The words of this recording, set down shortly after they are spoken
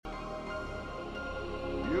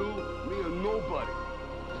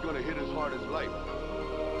part is life.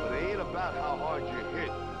 But it ain't about how hard you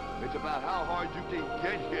hit. It's about how hard you can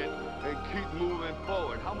get hit and keep moving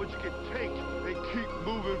forward. How much you can take and keep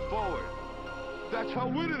moving forward. That's how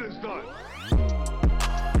winning is done.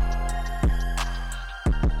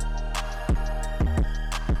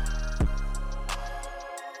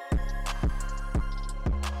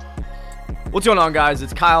 What's going on, guys?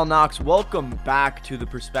 It's Kyle Knox. Welcome back to the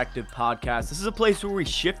Perspective Podcast. This is a place where we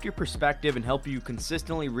shift your perspective and help you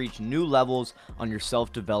consistently reach new levels on your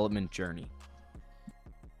self-development journey.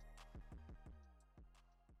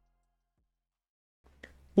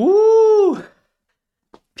 Woo!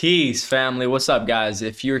 Peace, family. What's up, guys?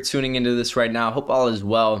 If you're tuning into this right now, I hope all is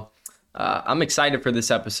well. I'm excited for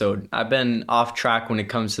this episode. I've been off track when it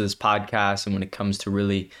comes to this podcast and when it comes to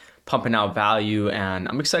really pumping out value, and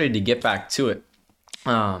I'm excited to get back to it.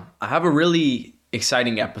 I have a really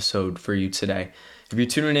exciting episode for you today. If you're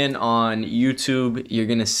tuning in on YouTube, you're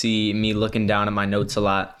going to see me looking down at my notes a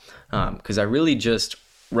lot because I really just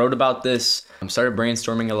wrote about this. I started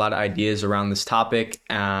brainstorming a lot of ideas around this topic,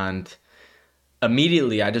 and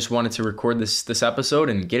immediately I just wanted to record this episode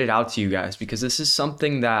and get it out to you guys because this is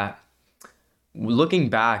something that, looking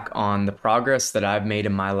back on the progress that I've made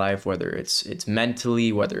in my life, whether it's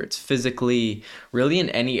mentally, whether it's physically, really in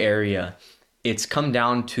any area, it's come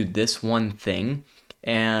down to this one thing.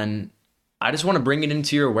 And I just want to bring it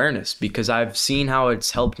into your awareness because I've seen how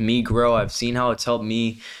it's helped me grow. I've seen how it's helped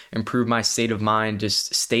me improve my state of mind,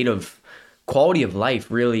 just state of quality of life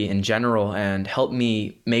really in general, and help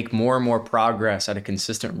me make more and more progress at a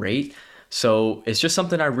consistent rate. So it's just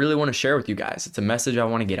something I really want to share with you guys. It's a message I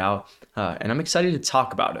want to get out, and I'm excited to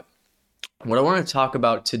talk about it. What I want to talk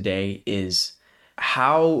about today is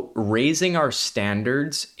how raising our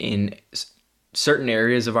standards in certain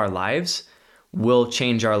areas of our lives will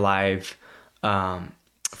change our life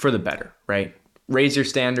for the better, right? Raise your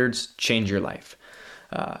standards, change your life.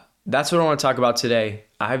 That's what I want to talk about today.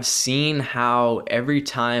 I've seen how every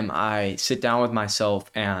time I sit down with myself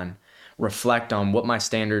and reflect on what my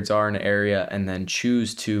standards are in an area and then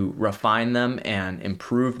choose to refine them and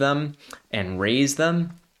improve them and raise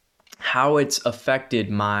them, how it's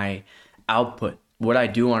affected my output, what I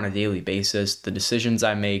do on a daily basis, the decisions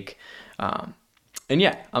I make. And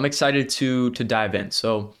yeah, I'm excited to dive in.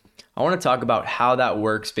 So I want to talk about how that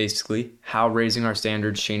works, basically, how raising our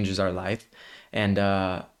standards changes our life, and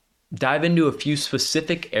dive into a few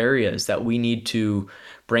specific areas that we need to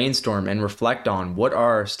brainstorm and reflect on. What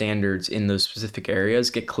are our standards in those specific areas?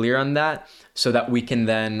 Get clear on that so that we can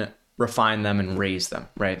then refine them and raise them,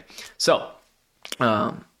 right? So,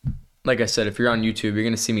 like I said, if you're on YouTube, you're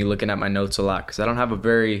going to see me looking at my notes a lot because I don't have a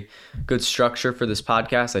very good structure for this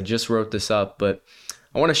podcast. I just wrote this up, but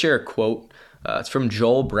I want to share a quote. It's from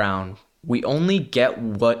Joel Brown. "We only get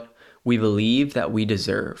what we believe that we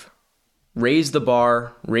deserve. Raise the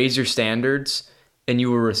bar, raise your standards, and you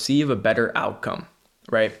will receive a better outcome,"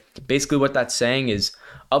 right? Basically what that's saying is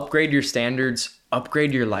upgrade your standards,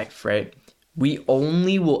 upgrade your life, right? We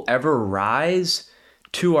only will ever rise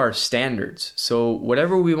to our standards. So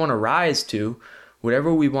whatever we want to rise to,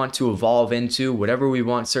 whatever we want to evolve into, whatever we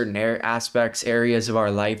want certain areas of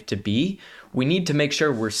our life to be, we need to make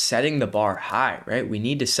sure we're setting the bar high, right? We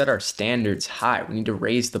need to set our standards high. We need to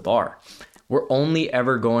raise the bar. We're only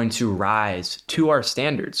ever going to rise to our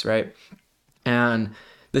standards, right? And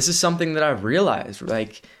this is something that I've realized,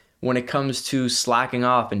 like when it comes to slacking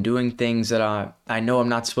off and doing things that I know I'm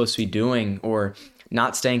not supposed to be doing, or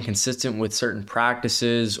not staying consistent with certain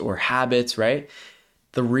practices or habits, right?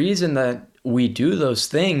 The reason that we do those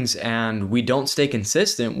things and we don't stay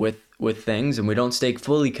consistent with things and we don't stay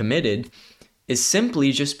fully committed is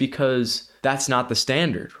simply just because that's not the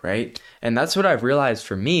standard, right? And that's what I've realized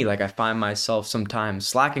for me. Like I find myself sometimes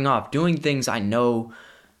slacking off, doing things I know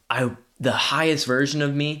the highest version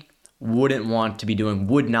of me wouldn't want to be doing,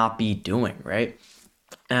 would not be doing, right?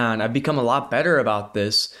 And I've become a lot better about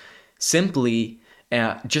this simply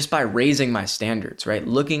just by raising my standards, right?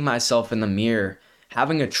 Looking myself in the mirror,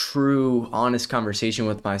 having a true, honest conversation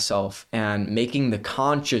with myself, and making the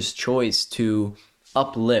conscious choice to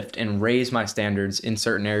uplift and raise my standards in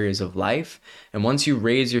certain areas of life. And once you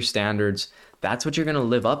raise your standards, that's what you're going to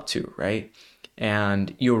live up to, right?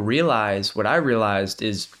 And you'll realize, what I realized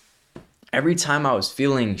is every time I was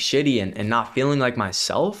feeling shitty and not feeling like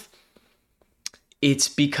myself, it's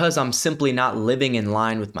because I'm simply not living in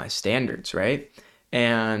line with my standards, right?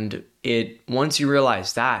 And once you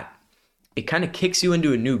realize that, it kind of kicks you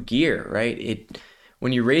into a new gear, right?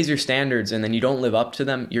 When you raise your standards and then you don't live up to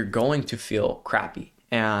them, you're going to feel crappy.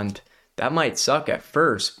 And that might suck at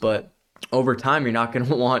first, but over time, you're not going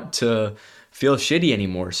to want to feel shitty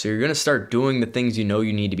anymore. So you're going to start doing the things you know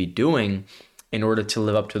you need to be doing in order to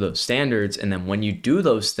live up to those standards. And then when you do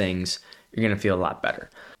those things, you're going to feel a lot better,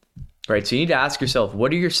 right? So you need to ask yourself,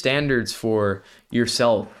 what are your standards for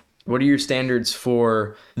yourself? What are your standards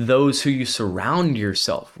for those who you surround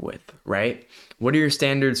yourself with, right? What are your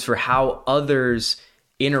standards for how others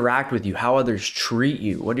interact with you, how others treat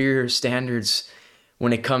you? What are your standards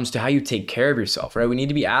when it comes to how you take care of yourself, right? We need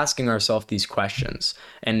to be asking ourselves these questions.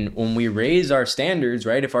 And when we raise our standards,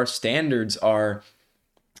 right, if our standards are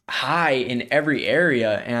high in every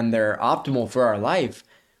area and they're optimal for our life,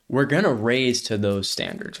 we're going to raise to those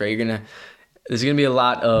standards, right? There's going to be a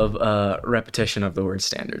lot of repetition of the word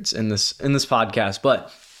standards in this podcast,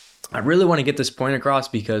 but I really want to get this point across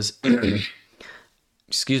because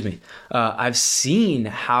excuse me, I've seen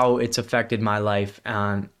how it's affected my life.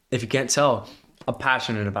 And if you can't tell, I'm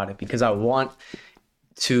passionate about it because I want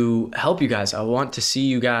to help you guys. I want to see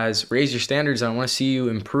you guys raise your standards. I want to see you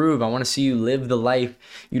improve. I want to see you live the life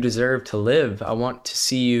you deserve to live. I want to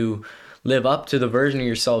see you live up to the version of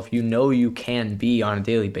yourself you know you can be on a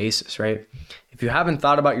daily basis, right? If you haven't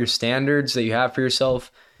thought about your standards that you have for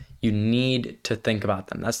yourself, you need to think about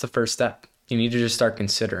them. That's the first step. You need to just start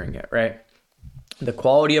considering it, right? The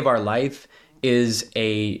quality of our life is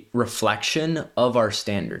a reflection of our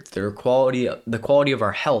standards. The quality of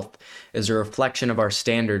our health is a reflection of our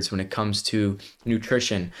standards when it comes to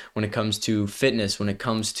nutrition, when it comes to fitness, when it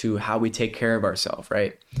comes to how we take care of ourselves,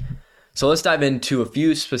 right? So let's dive into a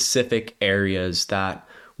few specific areas that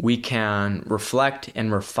we can reflect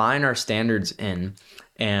and refine our standards in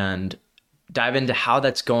and dive into how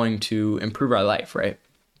that's going to improve our life, right?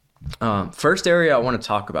 First area I want to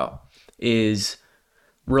talk about is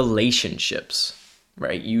relationships,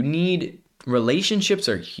 right? Relationships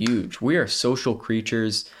are huge. We are social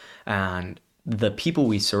creatures, and the people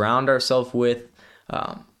we surround ourselves with,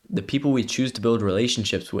 the people we choose to build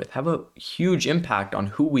relationships with have a huge impact on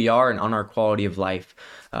who we are and on our quality of life,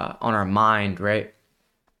 on our mind, right?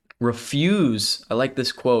 I like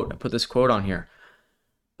this quote. I put this quote on here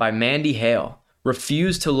by Mandy Hale.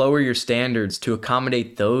 Refuse to lower your standards to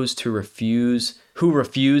accommodate those who refuse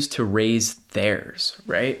to raise theirs,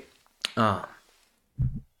 right?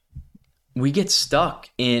 We get stuck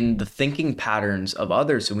in the thinking patterns of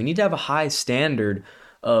others. So we need to have a high standard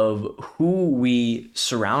of who we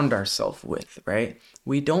surround ourselves with, right?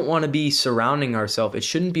 We don't want to be surrounding ourselves. It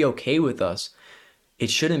shouldn't be okay with us. It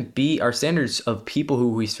shouldn't be our standards of people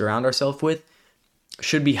who we surround ourselves with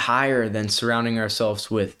should be higher than surrounding ourselves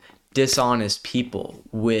with dishonest people,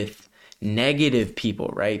 with negative people,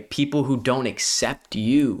 right? People who don't accept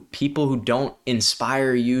you, people who don't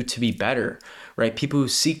inspire you to be better, right? People who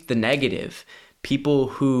seek the negative, people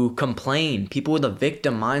who complain, people with a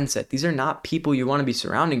victim mindset. These are not people you want to be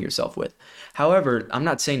surrounding yourself with. However, I'm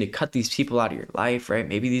not saying to cut these people out of your life, right?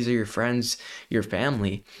 Maybe these are your friends, your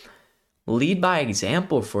family. Lead by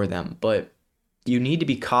example for them, but you need to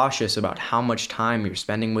be cautious about how much time you're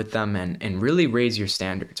spending with them and really raise your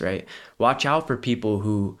standards, right? Watch out for people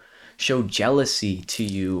who show jealousy to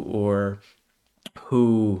you or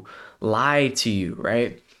who lie to you,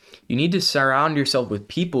 right? You need to surround yourself with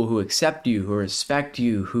people who accept you, who respect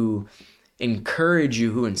you, who encourage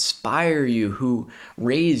you, who inspire you, who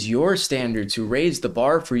raise your standards, who raise the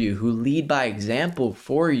bar for you, who lead by example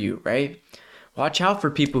for you, right? Watch out for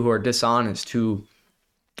people who are dishonest, who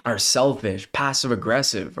are selfish, passive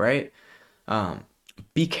aggressive, right?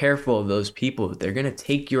 Be careful of those people. They're going to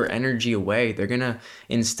take your energy away. They're going to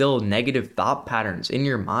instill negative thought patterns in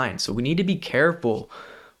your mind. So we need to be careful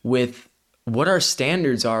with what our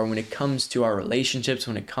standards are when it comes to our relationships,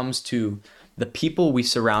 when it comes to the people we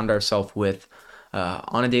surround ourselves with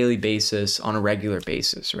on a daily basis, on a regular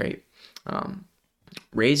basis, right?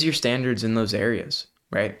 Raise your standards in those areas,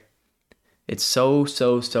 right? It's so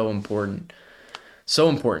important. So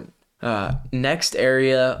important. Next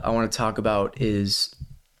area I want to talk about is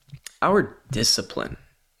our discipline,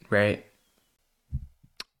 right?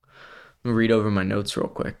 Let me read over my notes real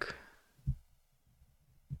quick.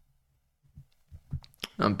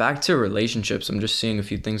 Back to relationships. I'm just seeing a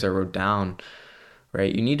few things I wrote down,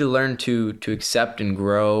 right? You need to learn to accept and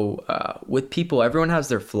grow with people. Everyone has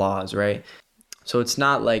their flaws, right? So it's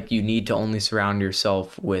not like you need to only surround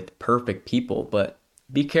yourself with perfect people, but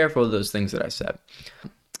be careful of those things that I said.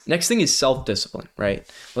 Next thing is self-discipline, right?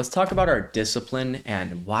 Let's talk about our discipline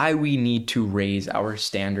and why we need to raise our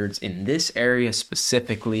standards in this area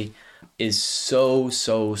specifically is so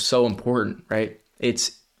important, right?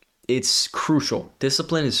 It's crucial.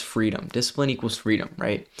 Discipline is freedom. Discipline equals freedom,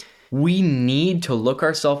 right? We need to look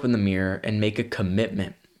ourselves in the mirror and make a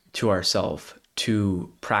commitment to ourselves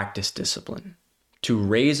to practice discipline, to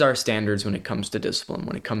raise our standards when it comes to discipline,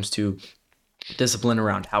 when it comes to discipline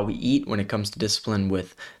around how we eat, when it comes to discipline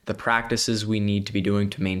with the practices we need to be doing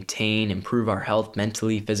to maintain, improve our health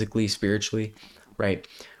mentally, physically, spiritually, right?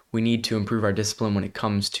 We need to improve our discipline when it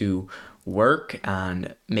comes to work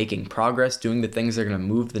and making progress, doing the things that are going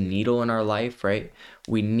to move the needle in our life, right?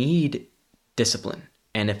 We need discipline.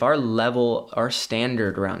 And if our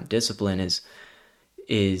standard around discipline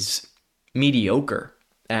is mediocre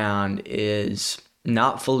and is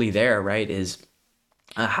not fully there, right? Is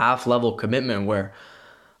a half level commitment where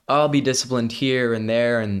I'll be disciplined here and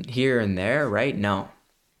there and here and there, right? No,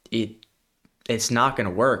 it's not going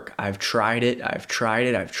to work. I've tried it.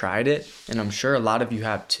 And I'm sure a lot of you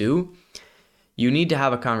have too. You need to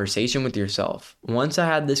have a conversation with yourself. Once I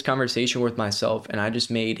had this conversation with myself and I just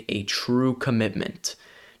made a true commitment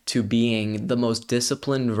to being the most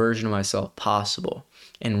disciplined version of myself possible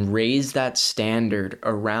and raise that standard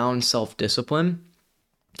around self-discipline,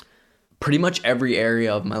 pretty much every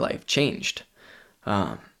area of my life changed.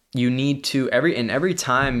 You need to every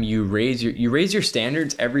time you raise your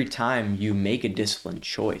standards, every time you make a disciplined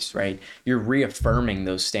choice, right? You're reaffirming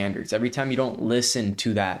those standards. Every time you don't listen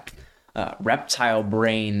to that reptile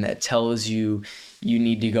brain that tells you you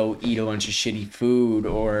need to go eat a bunch of shitty food,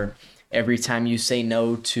 or every time you say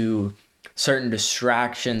no to certain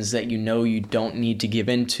distractions that you know you don't need to give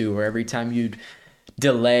into, or every time you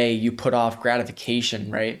delay, you put off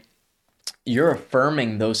gratification, right? You're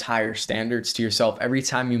affirming those higher standards to yourself every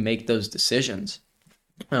time you make those decisions.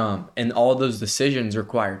 And all those decisions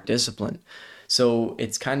require discipline. So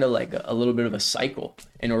it's kind of like a little bit of a cycle.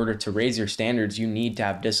 In order to raise your standards, you need to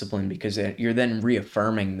have discipline because you're then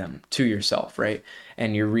reaffirming them to yourself, right?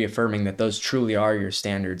 And you're reaffirming that those truly are your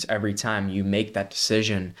standards every time you make that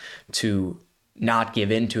decision to not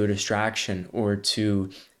give in to a distraction or to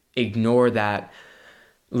ignore that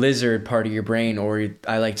lizard part of your brain, or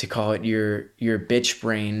I like to call it your bitch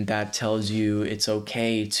brain, that tells you it's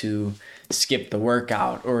okay to skip the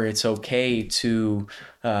workout, or it's okay to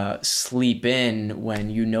sleep in when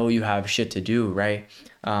you know you have shit to do, right?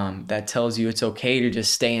 That tells you it's okay to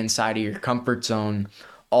just stay inside of your comfort zone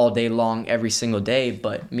all day long, every single day.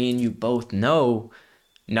 But me and you both know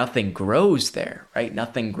nothing grows there, right?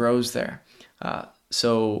 Nothing grows there.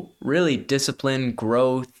 So really, discipline,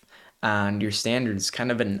 growth, and your standards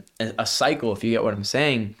kind of a cycle, if you get what I'm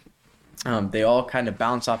saying. They all kind of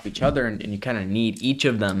bounce off each other, and you kind of need each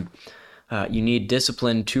of them. You need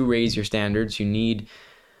discipline to raise your standards. You need,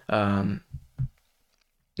 you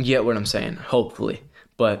get what I'm saying, hopefully.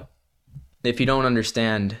 But if you don't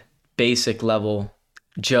understand basic level,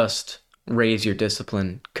 just raise your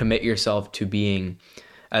discipline, commit yourself to being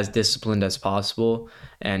as disciplined as possible,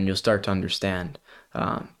 and you'll start to understand.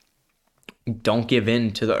 Don't give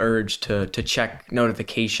in to the urge to check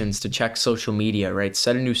notifications, to check social media, right?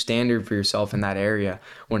 Set a new standard for yourself in that area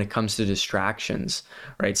when it comes to distractions,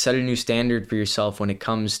 right? Set a new standard for yourself when it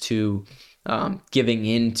comes to giving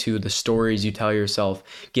in to the stories you tell yourself,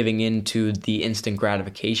 giving in to the instant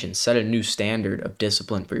gratification. Set a new standard of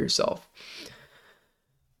discipline for yourself.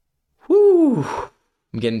 Whoo!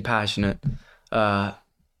 I'm getting passionate.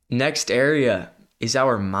 Next area is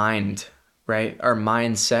our mind. Right? Our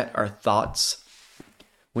mindset, our thoughts.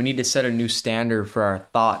 We need to set a new standard for our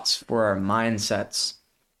thoughts, for our mindsets.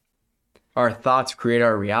 Our thoughts create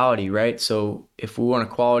our reality, right? So if we want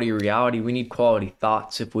a quality reality, we need quality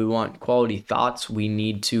thoughts. If we want quality thoughts, we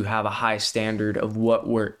need to have a high standard of what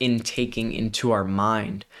we're intaking into our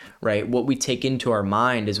mind, right? What we take into our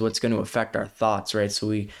mind is what's going to affect our thoughts, right?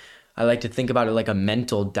 So I like to think about it like a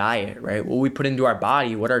mental diet, right? What we put into our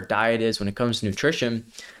body, what our diet is when it comes to nutrition,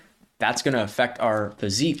 that's going to affect our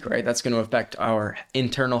physique, right? That's going to affect our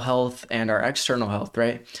internal health and our external health,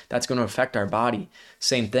 right? That's going to affect our body.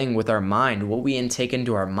 Same thing with our mind. What we intake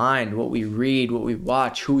into our mind, what we read, what we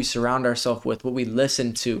watch, who we surround ourselves with, what we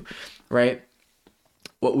listen to, right?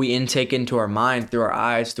 What we intake into our mind through our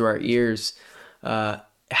eyes, through our ears,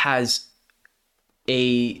 has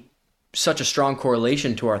such a strong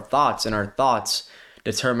correlation to our thoughts, and our thoughts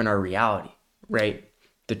determine our reality, right?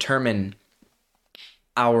 Determine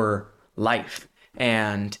our life.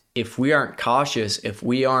 And if we aren't cautious, if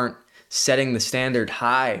we aren't setting the standard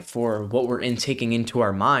high for what we're intaking into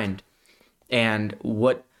our mind and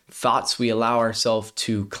what thoughts we allow ourselves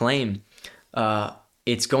to claim,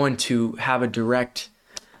 it's going to have a direct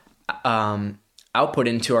output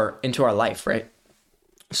into our life, right?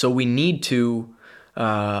 So we need to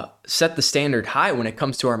set the standard high when it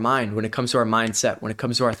comes to our mind, when it comes to our mindset, when it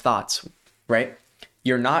comes to our thoughts, right?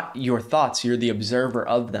 You're not your thoughts, you're the observer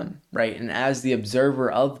of them, right? And as the observer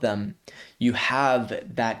of them, you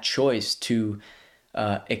have that choice to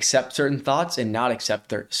accept certain thoughts and not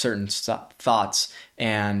accept certain thoughts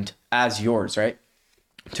and as yours, right?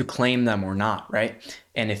 To claim them or not, right?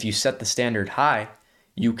 And if you set the standard high,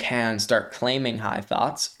 you can start claiming high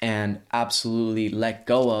thoughts and absolutely let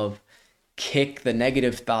go of, kick the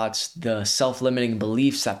negative thoughts, the self-limiting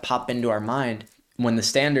beliefs that pop into our mind. When the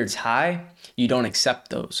standard's high, you don't accept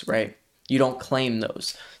those, right? You don't claim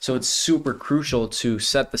those. So it's super crucial to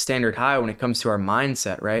set the standard high when it comes to our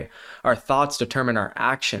mindset, right? Our thoughts determine our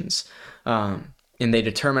actions, and they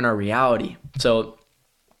determine our reality. So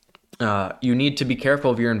you need to be careful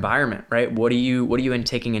of your environment, right? What are you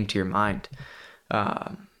intaking into your mind?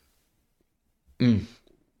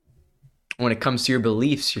 When it comes to your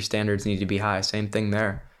beliefs, your standards need to be high. Same thing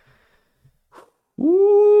there.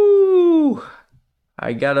 Woo!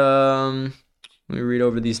 I gotta let me read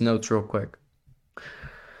over these notes real quick.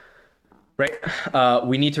 Right?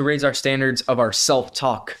 We need to raise our standards of our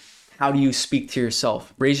self-talk. How do you speak to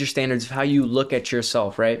yourself? Raise your standards of how you look at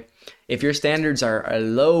yourself, right? If your standards are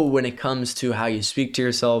low when it comes to how you speak to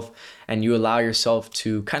yourself and you allow yourself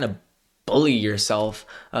to kind of bully yourself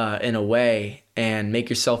in a way and make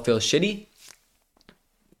yourself feel shitty,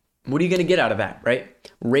 what are you going to get out of that, right?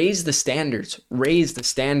 Raise the standards. Raise the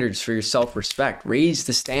standards for your self-respect. Raise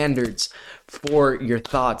the standards for your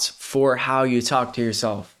thoughts, for how you talk to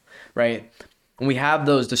yourself, right? When we have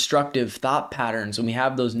those destructive thought patterns, when we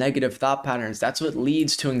have those negative thought patterns, that's what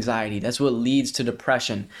leads to anxiety. That's what leads to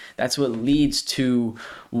depression. That's what leads to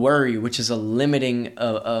worry, which is a limiting,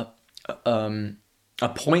 a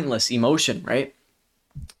pointless emotion, right?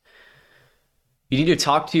 You need to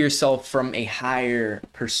talk to yourself from a higher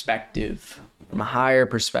perspective.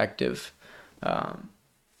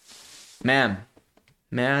 Man.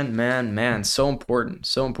 So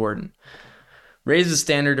important. Raise the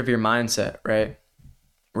standard of your mindset, right?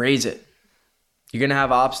 Raise it. You're going to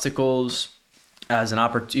have obstacles as you're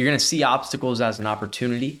going to see obstacles as an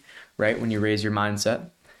opportunity, right? When you raise your mindset,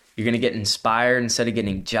 you're going to get inspired instead of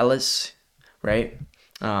getting jealous, right?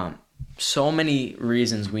 So many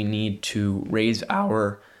reasons we need to raise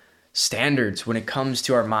our standards when it comes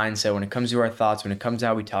to our mindset, when it comes to our thoughts, when it comes to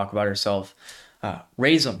how we talk about ourselves.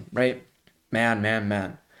 Raise them, right?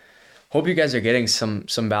 Man. Hope you guys are getting some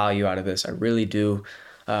value out of this. I really do.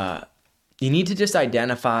 You need to just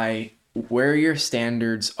identify where your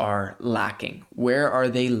standards are lacking. Where are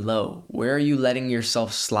they low? Where are you letting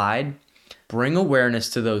yourself slide? Bring awareness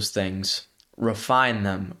to those things. Refine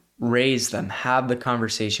them. Raise them. Have the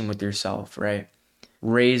conversation with yourself, right?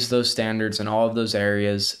 Raise those standards in all of those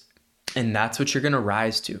areas. And that's what you're going to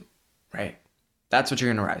rise to, right? That's what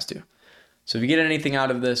you're going to rise to. So if you get anything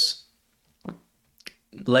out of this,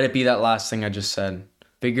 let it be that last thing I just said.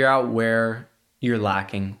 Figure out where you're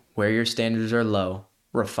lacking, where your standards are low.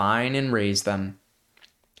 Refine and raise them.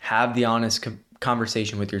 Have the honest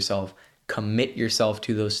conversation with yourself. Commit yourself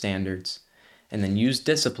to those standards. And then use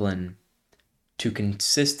discipline to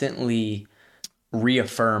consistently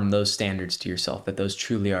reaffirm those standards to yourself, that those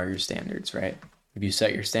truly are your standards, right? If you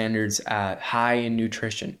set your standards at high in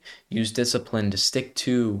nutrition, use discipline to stick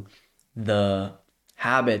to the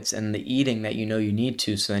habits and the eating that you know you need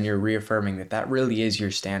to, so then you're reaffirming that really is your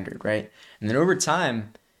standard, right? And then over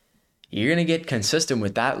time, you're going to get consistent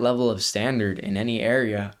with that level of standard in any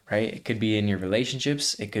area, right? It could be in your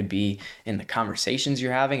relationships. It could be in the conversations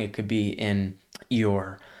you're having. It could be in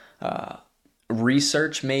your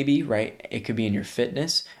research maybe, right? It could be in your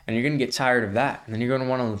fitness, and you're going to get tired of that. And then you're going to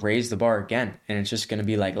want to raise the bar again. And it's just going to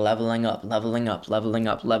be like leveling up,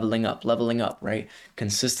 right?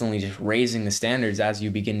 Consistently just raising the standards as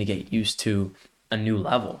you begin to get used to a new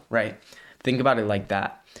level, right? Think about it like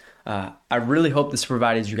that. I really hope this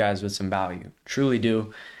provided you guys with some value. Truly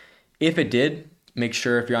do. If it did, make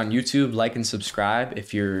sure if you're on YouTube, like and subscribe.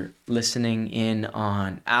 If you're listening in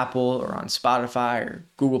on Apple or on Spotify or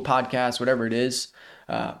Google Podcasts, whatever it is,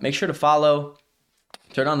 make sure to follow.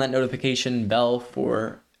 Turn on that notification bell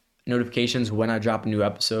for notifications when I drop a new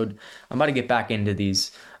episode. I'm about to get back into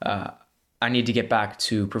these. I need to get back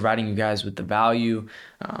to providing you guys with the value,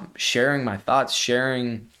 sharing my thoughts,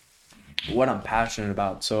 sharing what I'm passionate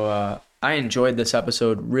about. So I enjoyed this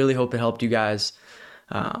episode. Really hope it helped you guys.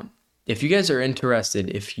 If you guys are interested,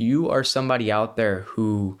 if you are somebody out there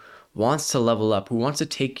who wants to level up, who wants to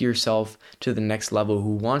take yourself to the next level,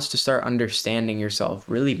 who wants to start understanding yourself,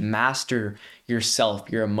 really master yourself,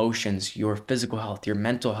 your emotions, your physical health, your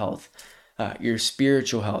mental health, your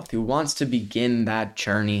spiritual health, who wants to begin that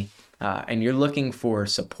journey, and you're looking for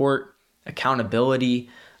support, accountability,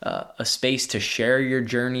 a space to share your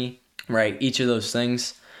journey, right? Each of those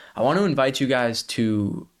things. I want to invite you guys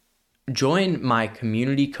to join my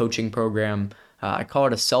community coaching program. I call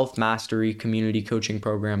it a self-mastery community coaching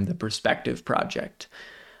program, the Perspective Project.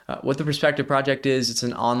 What the Perspective Project is, it's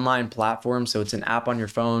an online platform, so it's an app on your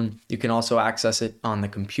phone. You can also access it on the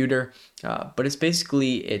computer, but it's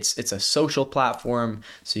basically, it's a social platform,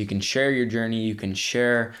 so you can share your journey, you can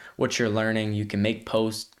share what you're learning, you can make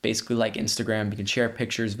posts, basically like Instagram, you can share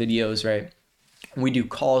pictures, videos, right? We do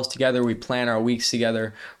calls together, we plan our weeks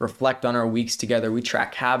together, reflect on our weeks together, we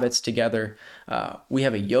track habits together. We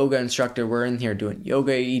have a yoga instructor, we're in here doing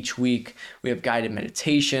yoga each week. We have guided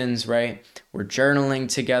meditations, right? We're journaling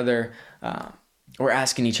together. We're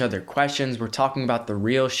asking each other questions. We're talking about the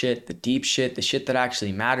real shit, the deep shit, the shit that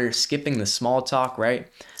actually matters, skipping the small talk, right?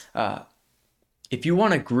 If you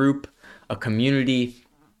want a group, a community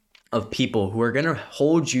of people who are going to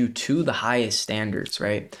hold you to the highest standards,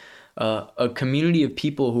 right? A community of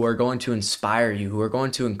people who are going to inspire you, who are going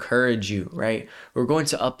to encourage you, right? Who are going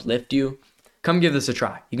to uplift you. Come give this a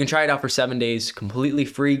try. You can try it out for 7 days, completely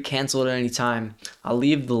free, cancel at any time. I'll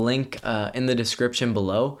leave the link in the description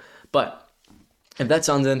below. But if that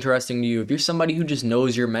sounds interesting to you, if you're somebody who just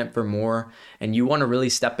knows you're meant for more and you want to really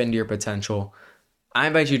step into your potential, I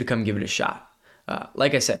invite you to come give it a shot.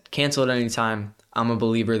 Like I said, cancel at any time. I'm a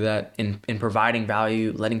believer that in providing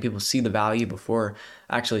value, letting people see the value before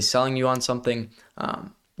actually selling you on something.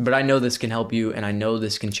 But I know this can help you, and I know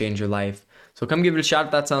this can change your life. So come give it a shot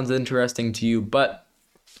if that sounds interesting to you. But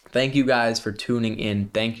thank you guys for tuning in.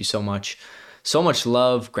 Thank you so much. So much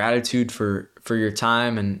love, gratitude for your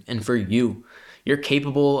time and for you. You're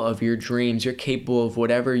capable of your dreams. You're capable of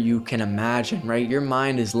whatever you can imagine, right? Your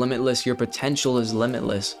mind is limitless. Your potential is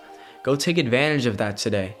limitless. Go take advantage of that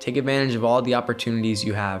today. Take advantage of all the opportunities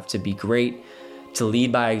you have to be great, to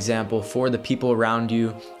lead by example for the people around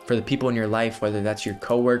you, for the people in your life, whether that's your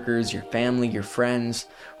coworkers, your family, your friends,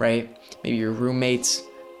 right? Maybe your roommates.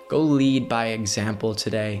 Go lead by example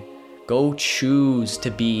today. Go choose to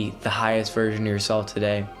be the highest version of yourself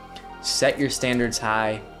today. Set your standards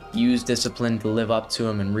high. Use discipline to live up to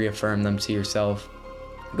them and reaffirm them to yourself.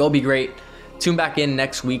 Go be great. Tune back in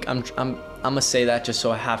next week. I'm gonna say that just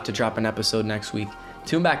so I have to drop an episode next week.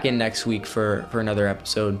 Tune back in next week for another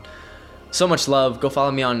episode. So much love. Go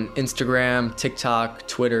follow me on Instagram, TikTok,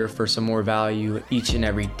 Twitter for some more value each and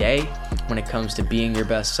every day when it comes to being your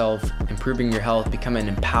best self, improving your health, becoming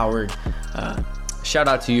empowered. Shout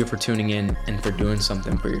out to you for tuning in and for doing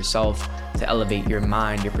something for yourself to elevate your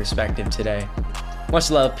mind, your perspective today.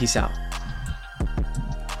 Much love. Peace out.